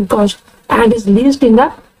distribution cost and is least in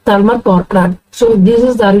the thermal power plant. So this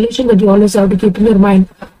is the relation that you always have to keep in your mind.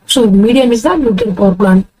 So medium is the nuclear power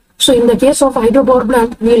plant. So in the case of hydropower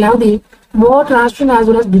plant, we will have the more transmission as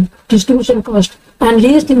well as distribution cost, and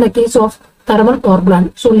least in the case of thermal power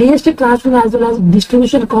plant. So least transmission as well as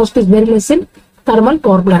distribution cost is very less in thermal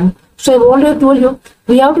power plant. So I've already told you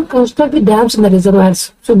we have to construct the dams in the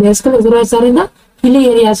reservoirs. So basically reservoirs are in the hilly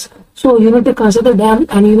areas. So you need to construct the dam,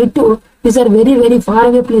 and you need to, these are very far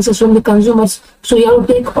away places from the consumers. So you have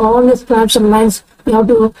to take all the transmission lines. You have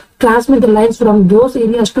to transmit the lines from those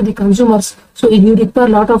areas to the consumers. So you require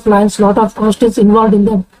lot of lines, lot of cost is involved in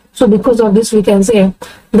them. So because of this, we can say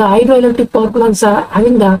the hydroelectric power plants are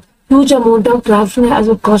having the huge amount of transmission as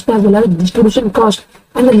well cost as well as distribution cost,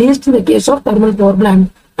 and the least in the case of thermal power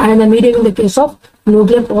plant, and the medium in the case of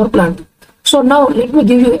nuclear power plant. So now let me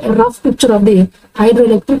give you a rough picture of the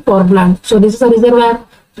hydroelectric power plant. So this is a reservoir.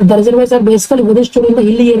 The reservoirs are basically very stored in the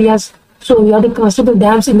hilly areas. So you have to construct the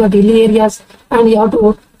dams in the hilly areas, and you have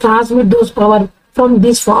to transmit those power from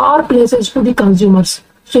these far places to the consumers.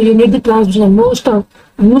 So you need the transmission. Most of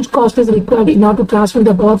huge cost is required in order to transmit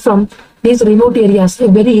the power from these remote areas,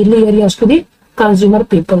 very hilly areas, to the consumer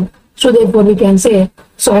people. So therefore we can say,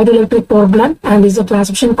 so hydroelectric power plant, and is the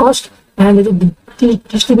transmission cost, and is the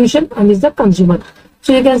distribution, and is the consumer.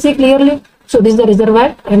 So you can see clearly, so this is the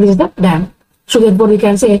reservoir and this is the dam. So therefore we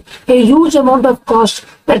can say a huge amount of cost,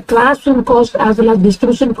 the transmission cost as well as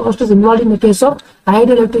distribution cost is involved in the case of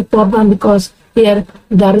hydroelectric power plant, because here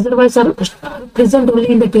the reservoirs are present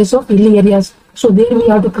only in the case of hilly areas. So there we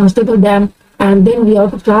have to construct a dam, and then we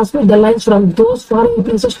have to transmit the lines from those far away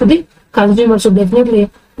places to the consumer. So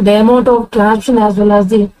definitely the amount of transmission as well as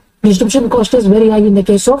the distribution cost is very high in the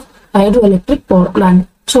case of hydroelectric power plant.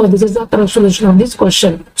 So this is the correct solution of this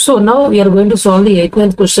question. So now we are going to solve the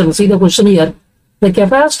 8th question. See the question here. The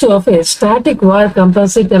capacity of a static wire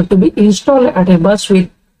compensator to be installed at a bus with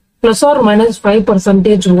plus or minus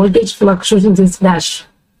 5% voltage fluctuations is dash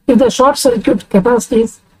if the short circuit capacity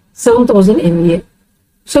is 7000 MVA.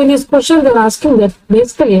 So in this question they are asking that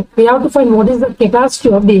basically we have to find what is the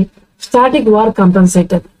capacity of the static wire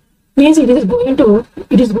compensator. Means it is going to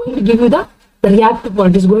give you the reactive power.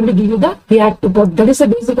 It is going to give you the reactive power. That is the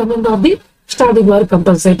basic amount of the static wire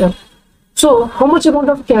compensator. So how much amount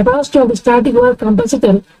of capacity of the static wire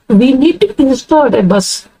compensator we need to install at a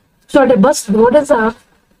bus? So at a bus, what is the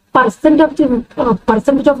percentage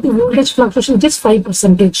of the voltage fluctuation? It is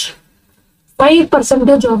 5%.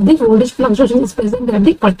 5% of the voltage fluctuation is present at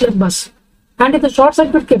the particular bus. And if the short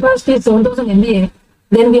circuit capacity is 7000 MVA,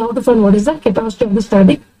 then we have to find what is the capacity of the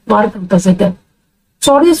static wire compensator.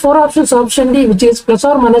 So these four options, option D, which is plus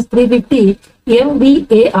or minus 350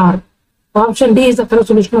 MVAR. Option D is the correct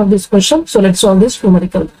solution of this question. So let's solve this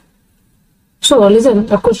numerical. So listen,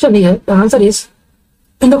 the question here, the answer is,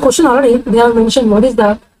 in the question already they have mentioned what is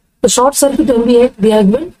the short circuit MVA. They have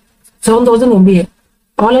given 7000 MVA.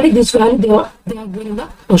 Already this value they have given in the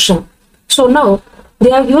question. So now they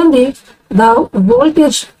have given the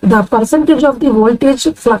voltage, the percentage of the voltage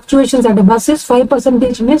fluctuations at the bus is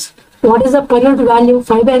 5%, means what is the per unit value?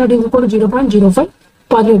 5 by 100 is equal to 0.05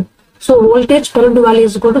 per unit. So voltage per unit value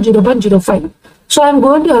is equal to 0.05. So I am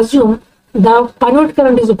going to assume the per unit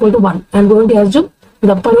current is equal to 1. I am going to assume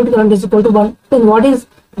the per unit current is equal to 1. Then what is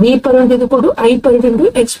V per unit is equal to I per unit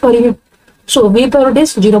into X per unit. So V per unit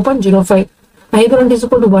is 0.05. I current is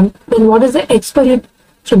equal to 1. Then what is the X per unit?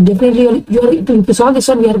 So definitely to solve this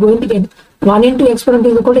one, we are going to get 1 into X per unit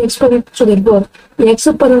is equal to X per unit. So therefore X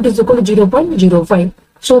per unit is equal to 0.05.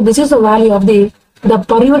 So this is the value of the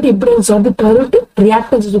per unit impedance or the per unit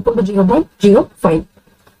reactance is equal to 0.05.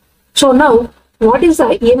 So now what is the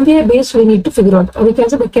MVA base we need to figure out? Or we can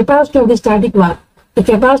say the capacity of the static wire. The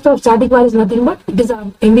capacity of static wire is nothing but it is a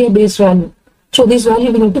MVA base value. So this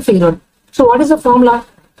value we need to figure out. So what is the formula?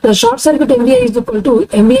 The short circuit MVA is equal to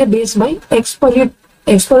MVA base by X per unit.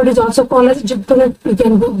 X per unit is also called as J per unit. We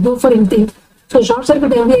can go for anything. So short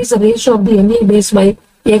circuit MVA is the ratio of the MVA base by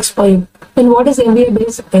X per unit. Then what is MVA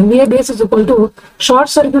base? MVA base is equal to short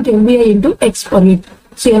circuit MVA into X per unit.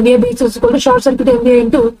 So MVA base is equal to short circuit MVA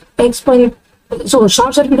into X per unit. So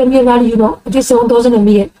short circuit MVA value, you know, it is 7000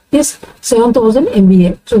 MVA. This 7000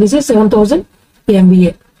 MVA. So this is 7000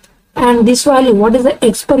 MVA. And this value, what is the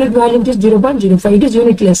exponent value? It is 0.05. It is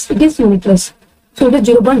unitless. It is unitless. So it is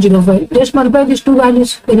 0.05. Just multiply these two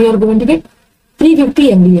values, then you are going to get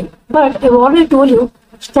 350 MVA. But I have already told you,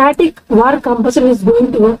 static VAR compressor is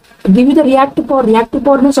going to give you the reactive power. Reactive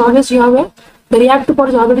power means always you have the reactive power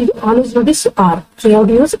is always notice R. So you have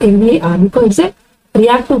to use MVA R because it's a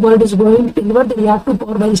reactive power. It is going to deliver the reactive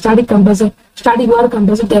power by the static compressor, static VAR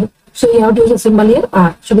compressor. So you have to use a symbol here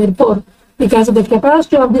R. So therefore, because the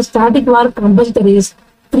capacity of the static VAR capacitor is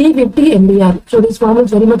 350 MVAR. So this formula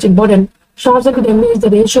is very much important. Short circuit MVA is the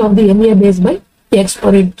ratio of the MVA base by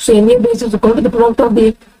exponent. So MVA base is equal to the product of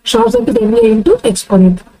the short circuit MVA into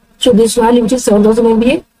exponent. So this value which is 7000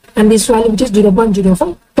 MVA and this value which is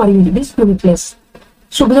 0.05 per unit is unitless.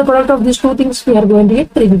 So with the product of these two things we are going to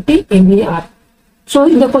get 350 MVAR. So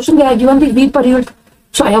in the question they are given the V per unit.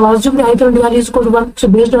 So I have assumed the I current value is equal to 1. So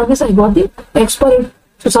based on this I got the X per unit.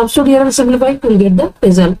 So substitute here and simplify, we will get the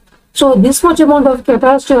result. So this much amount of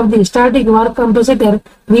capacity of the static VAR capacitor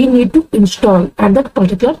we need to install at that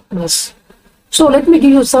particular bus. So let me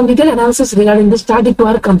give you some detailed analysis regarding the static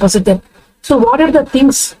VAR capacitor. So what are the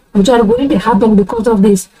things which are going to happen because of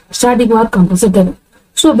this static VAR capacitor?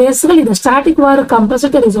 So basically the static VAR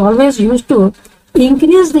capacitor is always used to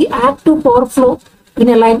increase the active power flow in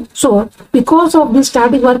a line. So because of this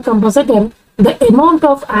static VAR capacitor, the amount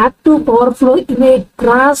of active power flow in a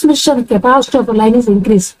transmission capacity of a line is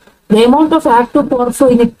increased. The amount of active power flow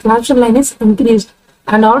in a transmission line is increased,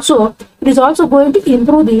 and also it is also going to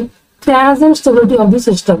improve the transient stability of the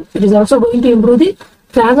system. It is also going to improve the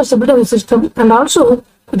transient stability of the system, and also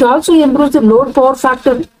it also improves the load power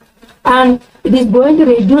factor, and it is going to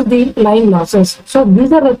reduce the line losses. So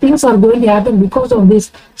these are the things are going to happen because of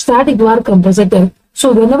this static VAR capacitor.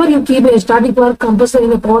 So whenever you keep a static VAR capacitor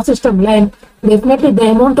in a power system line, definitely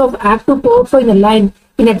the amount of active power flow in a line,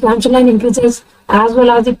 in a transmission line increases, as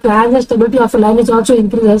well as the transient stability of a line is also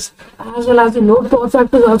increases, as well as the load power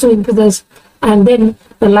factor also increases, and then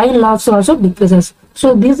the line loss also decreases.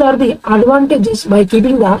 So these are the advantages by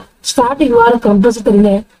keeping the static VAR capacitor in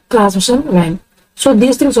a transmission line. So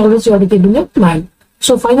these things always you have to keep in your mind.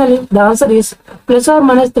 So finally the answer is plus or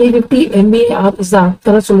minus 350 MVAR is the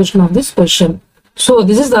correct solution of this question. So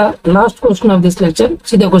this is the last question of this lecture.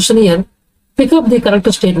 See the question here. Pick up the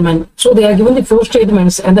correct statement. So they are given the 4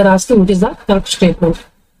 statements and they are asking which is the correct statement.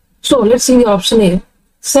 So let's see the option A.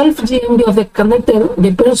 Self GMD of a conductor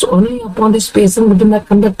depends only upon the spacing between the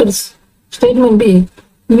conductors. Statement B.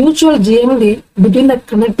 Mutual GMD between the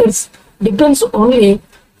conductors depends only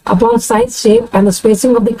upon size, shape and the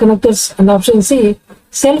spacing of the conductors. And option C.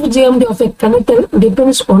 Self GMD of a conductor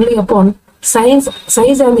depends only upon size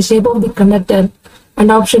and the shape of the conductor. And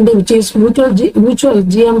option D, which is mutual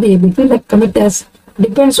GMD between the conductors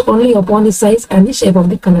depends only upon the size and the shape of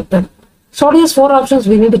the conductor. So these 4 options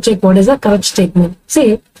we need to check what is the correct statement.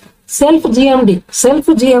 See, self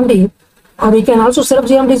GMD, or we can also self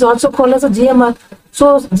GMD is also called as a GMR.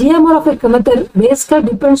 So GMR of a conductor basically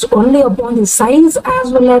depends only upon the size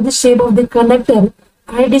as well as the shape of the conductor,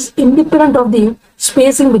 and it is independent of the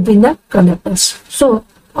spacing between the conductors. So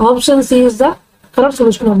option C is the correct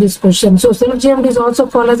solution of this question. So self GMD is also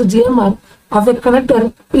called as a GMR of a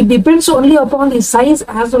conductor. It depends only upon the size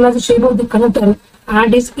as well as the shape of the conductor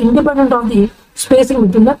and is independent of the spacing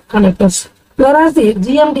between the conductors. Whereas the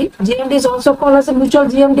GMD is also called as a mutual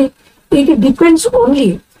GMD. It depends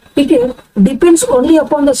only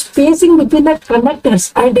upon the spacing between the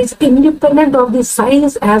conductors and is independent of the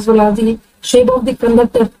size as well as the shape of the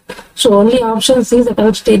conductor. So only option C is the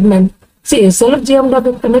correct statement. See, self GMD of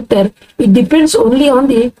a conductor, it depends only on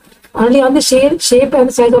the shape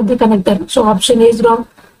and size of the conductor. So option A is wrong.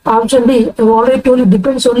 Option B, I have already told you,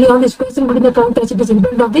 depends only on the spacing between the conductors. It is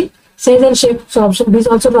independent of the size and shape. So option B is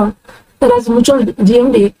also wrong. Whereas mutual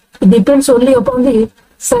GMD, it depends only upon the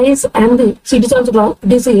size and the it is also wrong.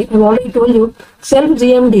 It is I have already told you, self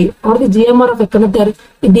GMD or the GMR of a conductor,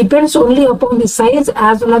 it depends only upon the size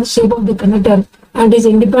as well as the shape of the conductor and is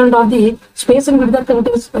independent of the spacing between the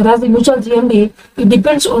conductors. Whereas the mutual GMD, it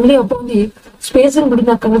depends only upon the spacing between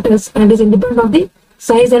the conductors and is independent of the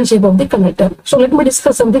size and shape of the conductor. So let me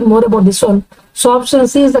discuss something more about this one. So option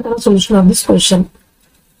C is the correct solution of this question.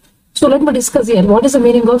 So let me discuss here what is the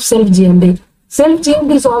meaning of self GMD. Self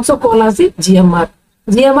GMD is also called as the GMR.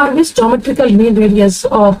 GMR means geometrical mean radius,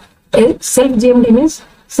 or self GMD means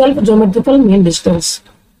self geometrical mean distance.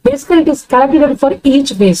 Basically, it is calculated for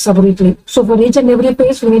each phase separately. So for each and every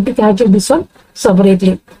phase, we need to calculate this one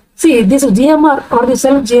separately. See, this GMR or the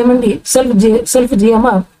self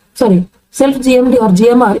GMR, self GMD or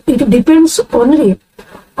GMR, it depends only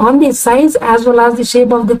on the size as well as the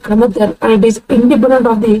shape of the conductor, and it is independent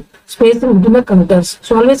of the spacing between the conductors.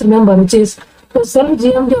 So always remember, which is the self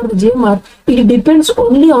GMD or the GMR, it depends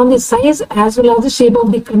only on the size as well as the shape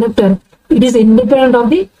of the conductor. It is independent of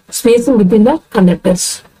the spacing between the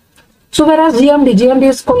conductors. So whereas GMD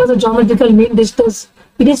is called as a geometrical mean distance,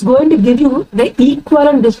 it is going to give you the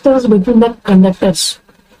equivalent distance between the conductors.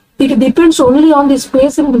 It depends only on the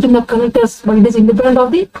spacing between the conductors, but it is independent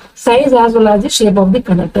of the size as well as the shape of the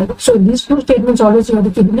conductor. So these two statements always you have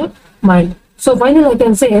to keep in your mind. So finally I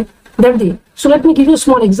can say that so let me give you a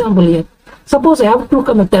small example here. Suppose I have two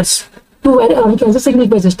conductors, we can say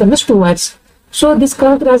signify system is two wires. So this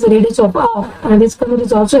conductor has a radius of r, and this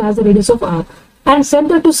conductor also has a radius of r. And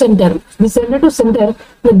center to center, the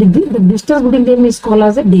distance between them is called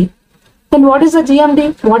as a d. Then what is the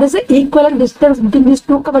GMD? What is the equivalent distance between these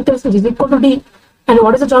two conductors, which is equal to d? And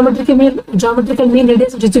what is the geometrical mean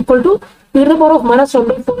radius, which is equal to e to the power of minus 1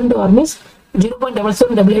 by 4 into r, means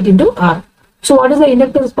 0.7788 into r. So what is the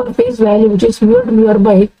inductance per phase value, which is mu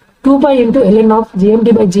by 2 pi into ln of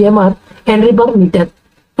GMD by GMR Henry per meter.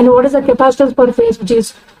 And what is the capacitance per phase, which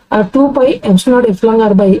is 2 pi epsilon naught epsilon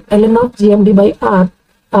r by ln of GMD by r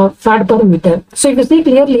farad per meter. So if you see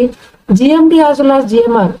clearly, GMD as well as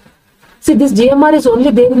GMR, see this GMR is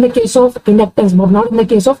only there in the case of inductance, but not in the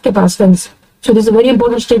case of capacitance. So this is a very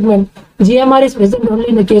important statement. GMR is present only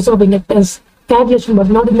in the case of inductance calculation, but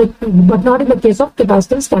not in the case of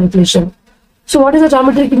capacitance calculation. So what is the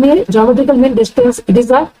geometrical mean distance? It is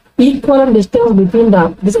the equivalent distance between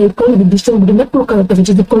the two conductors, which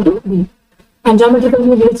is equal to d. And geometrical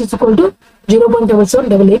mean radius is equal to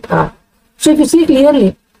 0.7788 r. So if you see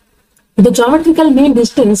clearly, the geometrical mean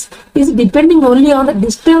distance is depending only on the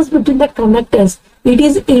distance between the conductors. It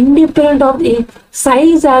is independent of the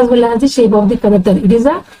size as well as the shape of the conductor. It is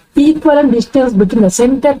a equivalent distance between the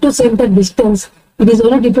center to center distance. It is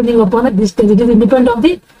only depending upon the distance. It is independent of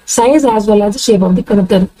the size as well as the shape of the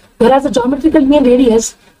conductor. Whereas the geometrical mean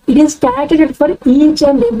radius, it is calculated for each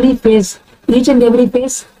and every phase. Each and every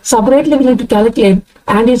phase separately we need to calculate,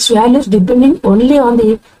 and its values depending only on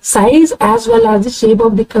the size as well as the shape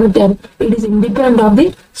of the conductor. It is independent of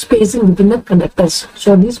the spacing between the conductors.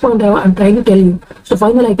 So this point I am trying to tell you. So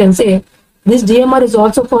finally I can say this GMR is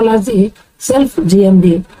also called as the self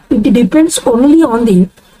GMD. It depends only on the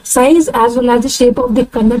size as well as the shape of the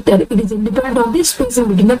conductor. It is independent of the spacing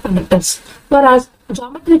between the conductors. Whereas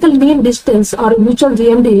geometrical mean distance or mutual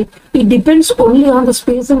GMD, it depends only on the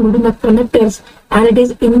spacing between the conductors, and it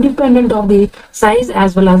is independent of the size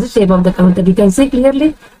as well as the shape of the conductor. You can see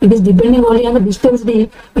clearly, it is depending only on the distance d,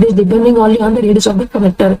 it is depending only on the radius of the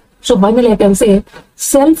conductor. So finally I can say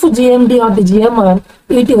self GMD or the GMR,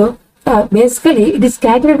 basically it is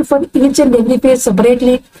calculated for each and every phase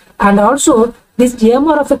separately, and also this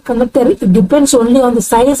GMR of a conductor, it depends only on the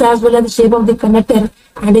size as well as the shape of the conductor,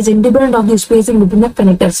 and is independent of the spacing between the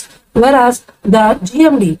conductors. Whereas the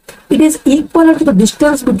GMD, it is equivalent to the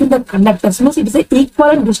distance between the conductors, means it is an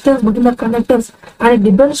equivalent distance between the conductors, and it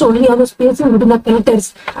depends only on the spacing between the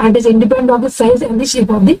conductors, and is independent of the size and the shape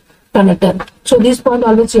of the conductor. So this point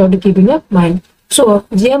always you have to keep in your mind. So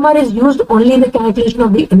GMR is used only in the calculation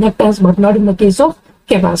of the inductance, but not in the case of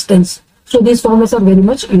capacitance. So these formulas are very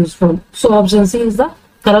much useful. So option C is the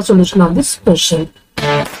correct solution of this question.